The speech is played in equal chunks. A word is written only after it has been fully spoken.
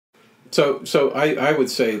So I would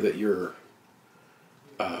say that you're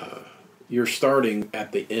starting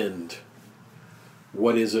at the end.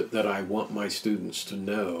 What is it that I want my students to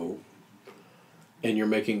know? And you're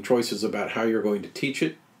making choices about how you're going to teach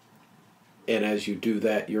it. And as you do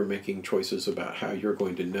that, you're making choices about how you're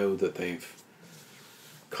going to know that they've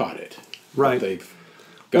caught it. Right. That they've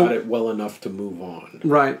got it well enough to move on.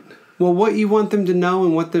 Right. Well, what you want them to know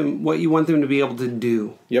and what you want them to be able to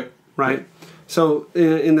do. Yep. Right? Yep. So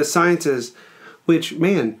in the sciences, which,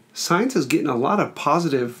 man, science is getting a lot of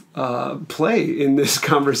positive play in this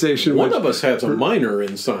conversation. One of us has a minor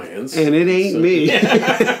in science. And it ain't me.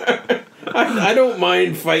 I don't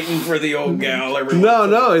mind fighting for the old gal every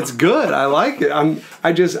No, it's good. I like it.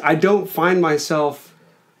 I don't find myself,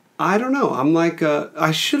 I don't know. I'm like,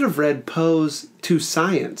 I should have read Poe's To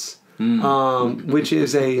Science, which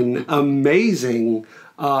is an amazing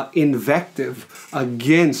invective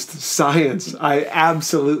against science. I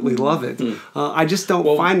absolutely love it. I just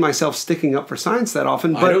don't find myself sticking up for science that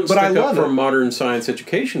often, but I don't stick love up for it. modern science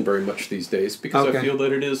education very much these days because I feel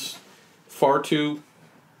that it is far too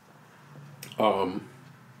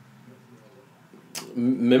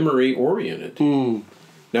memory oriented.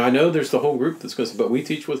 Now I know there's the whole group that's going to say, but we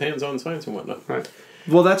teach with hands-on science and whatnot. Right.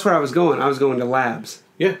 Well, that's where I was going. I was going to labs.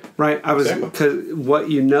 Yeah. Right. I was because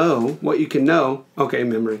what you can know, okay,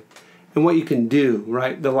 memory, and what you can do,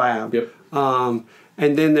 right, the lab. Yep. And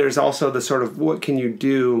then there's also the sort of what can you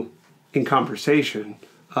do in conversation,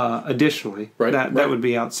 additionally. Right. That would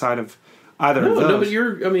be outside of either of those.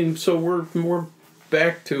 No, but so we're more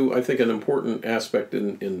back to, I think, an important aspect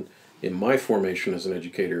in my formation as an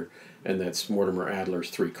educator, and that's Mortimer Adler's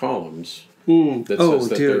 3 columns that says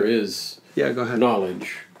that there is go ahead.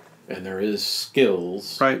 knowledge, and there is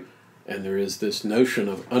skills, right, and there is this notion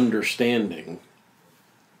of understanding,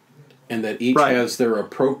 and that each has their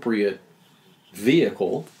appropriate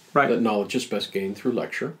vehicle. Right. That knowledge is best gained through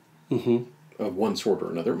lecture. Of one sort or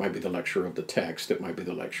another. It might be the lecture of the text, it might be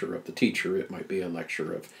the lecture of the teacher, it might be a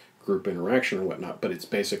lecture of group interaction or whatnot, but it's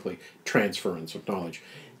basically transference of knowledge.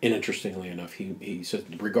 And interestingly enough, he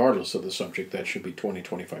said regardless of the subject, that should be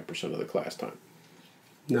 20-25% of the class time.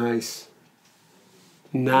 Nice.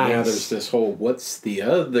 Now there's this whole, what's the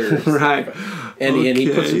other? Right. And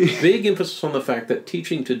he puts a big emphasis on the fact that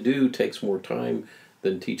teaching to do takes more time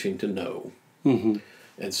than teaching to know. And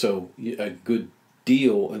so a good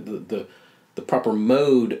deal, the proper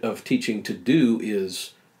mode of teaching to do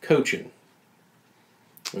is coaching.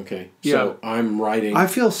 Okay, so I'm writing. I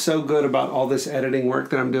feel so good about all this editing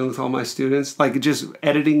work that I'm doing with all my students, like just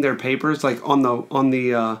editing their papers, like on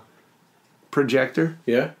the projector.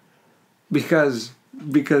 Yeah. Because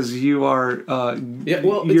you are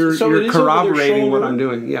you're it corroborating what I'm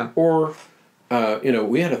doing. Yeah. Or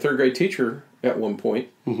we had a 3rd grade teacher at one point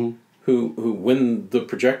who when the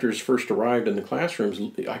projectors first arrived in the classrooms,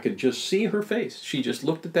 I could just see her face. She just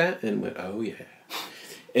looked at that and went, "Oh yeah,"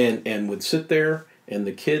 and would sit there. And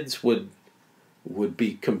the kids would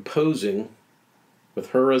be composing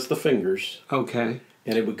with her as the fingers. Okay.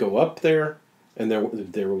 And it would go up there, and there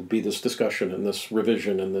would be this discussion and this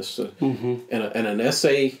revision and this and an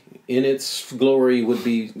essay in its glory would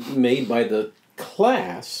be made by the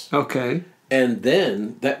class. Okay. And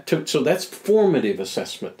then that's formative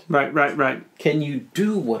assessment. Right. Can you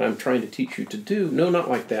do what I'm trying to teach you to do? No, not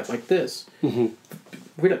like that, like this. We're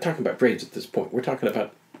not talking about grades at this point. We're talking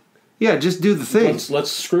about just do the thing. Let's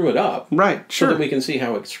screw it up. Right, sure. So that we can see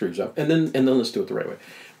how it screws up. And then let's do it the right way.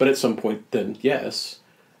 But at some point then, yes,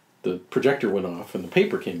 the projector went off and the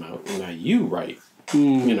paper came out and now you write.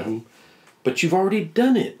 But you've already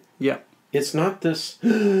done it. Yeah. It's not this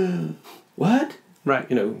what? Right.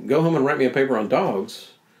 Go home and write me a paper on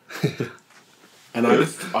dogs. And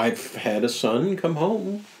I've had a son come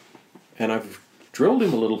home and I've drilled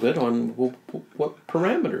him a little bit on what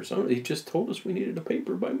parameters. He just told us we needed a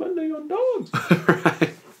paper by Monday on dogs.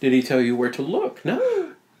 Right. Did he tell you where to look?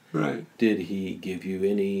 No. Right. Did he give you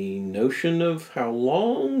any notion of how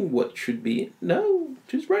long, what should be? No.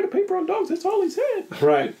 Just write a paper on dogs. That's all he said.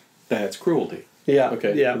 Right. That's cruelty. Yeah.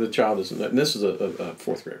 Okay. Yeah. The child isn't. And this is a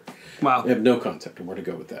 4th grader. Wow. They have no concept of where to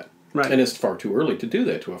go with that. Right. And it's far too early to do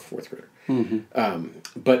that to a 4th grader.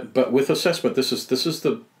 But with assessment, this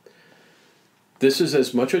is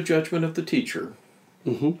as much a judgment of the teacher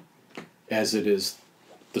as it is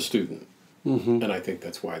the student. And I think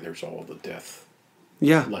that's why there's all the death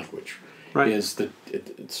language. Right. Is that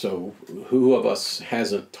so who of us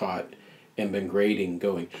hasn't taught and been grading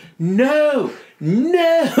going, no,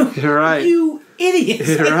 you're right. You idiots.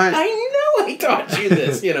 You're right. I know I taught you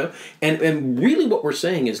this, And really what we're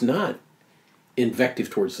saying is not invective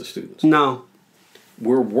towards the students. No.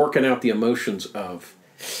 We're working out the emotions of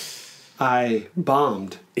I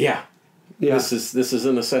bombed. Yeah. Yeah. This is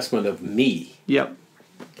an assessment of me. Yep.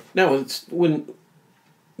 Now, it's when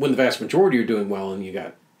the vast majority are doing well and you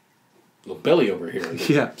got little Billy over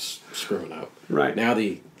here screwing up. Right. Now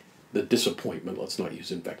the disappointment, let's not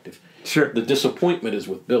use invective. Sure. The disappointment is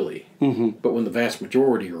with Billy. Mm-hmm. But when the vast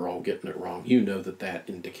majority are all getting it wrong, you know that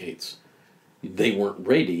indicates they weren't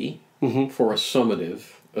ready for a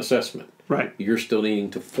summative assessment. Right. You're still needing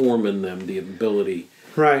to form in them the ability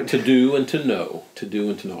Right. to do and to know.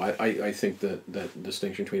 I think that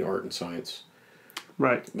distinction between art and science,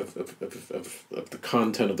 Right. of the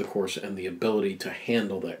content of the course and the ability to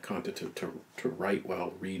handle that content, to write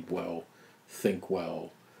well, read well, think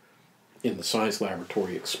well, in the science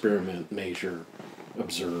laboratory, experiment, measure,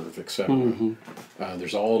 observe, etc.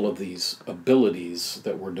 There's all of these abilities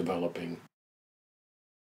that we're developing